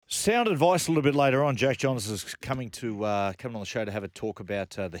Sound advice a little bit later on. Jack Johns is coming on the show to have a talk about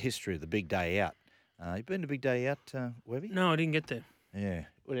the history of the big day out. You been to Big Day Out, Webby? No, I didn't get there. Yeah.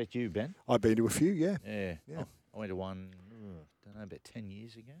 What about you, Ben? I've been to a few, yeah. Yeah. Yeah. I went to one, don't know, about 10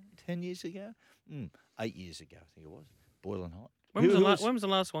 years ago. 10 years ago? 8 years ago, I think it was. Boiling hot. When was the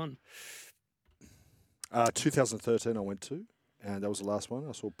last one? 2013 I went to, and that was the last one.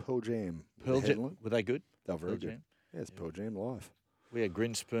 I saw Pearl Jam. Pearl Jam, were they good? They were very Pearl good. Jam? Yeah, it's Pearl Jam live. We had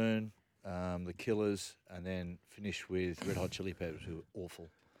Grinspoon, the Killers, and then finished with Red Hot Chili Peppers, who were awful.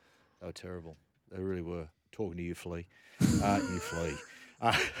 They were terrible. They really were. Talking to you, Flea. You, Flea.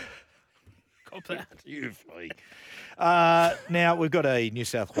 Cop that. You, Flea. Now, we've got a New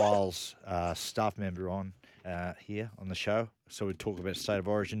South Wales staff member on here on the show, so we talk about State of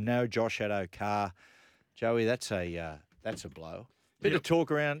Origin. No Josh Addo-Carr. Joey, that's a blow. Bit of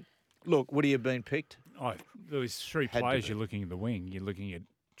talk around. Look, would he have been picked? Oh, there was three Had to players be. you're looking at the wing. You're looking at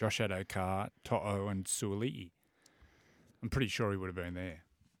Josh Addo-Carr, To'o and Suoli'i. I'm pretty sure he would have been there.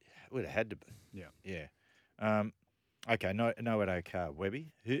 Would have had to be. Yeah. Yeah. Okay, no Addo-Carr. Webby,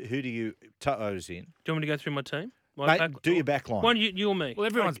 who do you... To'o's in. Do you want me to go through my team? Mate, do your back line. One, you or me? Well,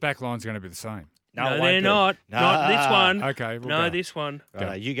 everyone's back line's going to be the same. No, it won't they're be. not. Not this one. Okay, we'll No, go. this one.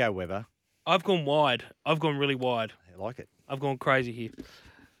 Right, you go, Weber. I've gone wide. I've gone really wide. I like it. I've gone crazy here.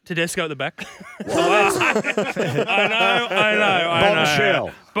 Tedesco at the back. I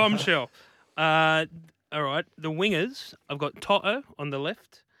know. Bombshell. All right. The wingers, I've got To'o on the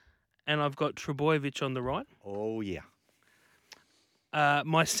left, and I've got Trebojevic on the right. Oh, yeah.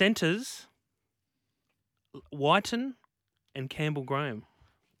 My centres, Whiten and Campbell Graham.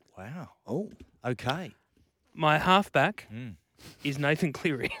 Wow. Oh. Okay. My halfback Mm. is Nathan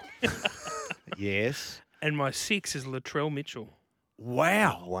Cleary, Yes. and my six is Latrell Mitchell.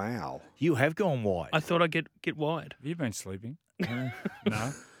 Wow. Wow. You have gone wide. I thought I'd get wide. Have you been sleeping? No.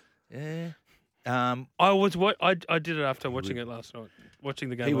 Yeah. I did it after watching it last night, watching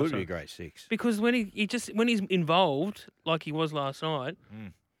the game. He last would be a night. great six. Because when when he's involved like he was last night,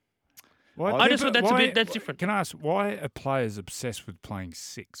 Why, I just thought that's different. Can I ask, why are players obsessed with playing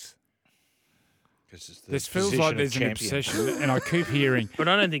six? Because it's the This feels position like of there's an champion. obsession, and I keep hearing, But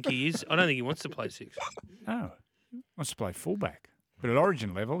I don't think he is. I don't think he wants to play six. no, he wants to play fullback. But at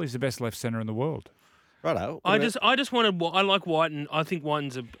Origin level, he's the best left centre in the world. Righto. I just wanted. I like Whiten. I think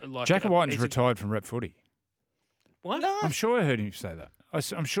Whiten's like. Jack Whiten's he's a- retired from rep footy. What? I'm sure I heard him say that.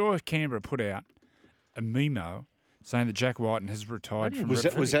 I'm sure Canberra put out a memo saying that Jack Whiten has retired from Was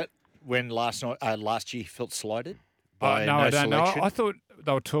rep that footy. when last year he felt slighted? Oh, By no, I don't selection? know. I thought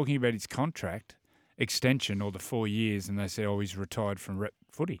they were talking about his contract extension or the 4 years, and they said, "Oh, he's retired from rep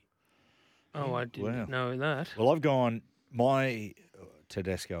footy." Oh, I didn't Wow. know that. Well, I've gone my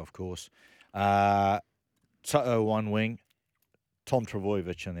Tedesco, of course. To'o one wing, Tom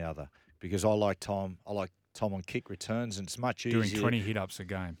Trebojevic on the other, because I like Tom. I like Tom on kick returns, and it's much easier. Doing 20 hit-ups a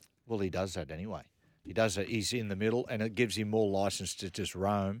game. Well, he does that anyway. He does it. He's in the middle, and it gives him more license to just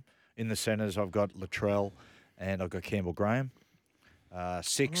roam. In the centres, I've got Latrell, and I've got Campbell Graham.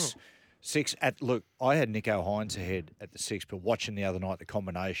 Six. Look, I had Nico Hines ahead at the six, but watching the other night, the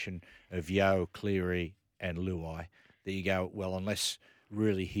combination of Yo, Cleary, and Luai, there you go. Well, unless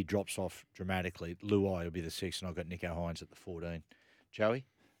really he drops off dramatically, Luai will be the six, and I've got Nico Hines at the 14. Joey?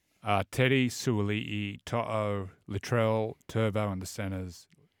 Teddy, Suoli'i, To'o, Latrell, Turbo in the centres.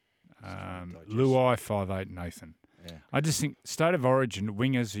 Luai, 5'8", Nathan. Yeah. I just think State of Origin,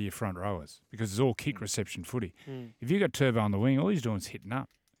 wingers are your front rowers because it's all kick reception footy. If you got Turbo on the wing, all he's doing is hitting up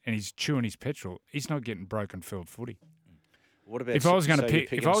and he's chewing his petrol. He's not getting broken field footy. What about If I was going to so you're pick, if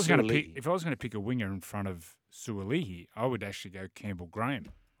picking I was going to Suoli'i pick, if I was going to pick a winger in front of Suoli'i, I would actually go Campbell Graham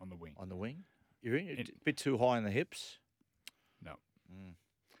on the wing. on the wing? You're a bit too high in the hips? No.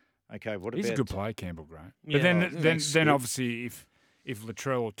 Okay, what He's about... a good player, Campbell Graham. Yeah. But then, Oh, then, that's then good. obviously, if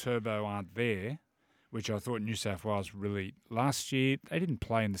Latrell or Turbo aren't there, which I thought New South Wales really last year, they didn't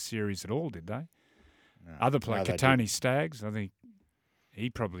play in the series at all, did they? No. Other player, No, they Katoni Staggs, I think he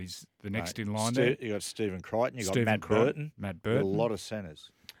probably is the next in line there. You got Stephen Crichton, you got Stephen Matt Crichton, Burton. Matt Got a Burton. lot of centres.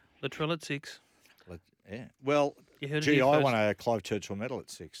 Latrell at six. Yeah. Well, You heard it gee, here I first. won a Clive Churchill medal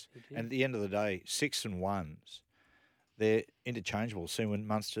at six. You did. And at the end of the day, 6 and 1s, they're interchangeable. See when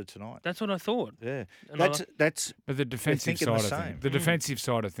Munster tonight. That's what I thought. Yeah. And That's But the defensive thinking the side of same. things, the defensive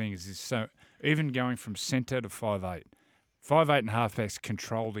side of things is so even going from centre to 5'8", 5'8" and halfbacks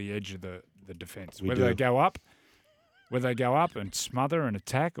control the edge of the defence. We Whether do. they go up and smother and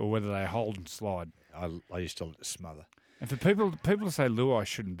attack, or whether they hold and slide. I used to smother. And for people to say Luai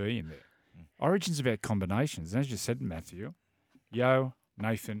shouldn't be in there, Origin's about combinations. As you said, Matthew, Yo,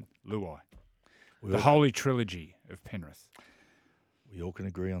 Nathan, Luai, the holy trilogy of Penrith. We all can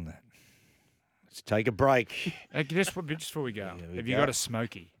agree on that. Let's take a break. Just before we go, Yeah, we have you go. got a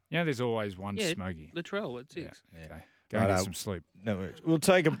smoky? You know, there's always one Yeah, smoky. Latrell at 6. Okay. Go and Righto. get some sleep. No worries. We'll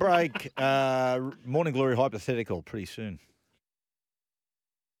take a break. Morning Glory hypothetical pretty soon.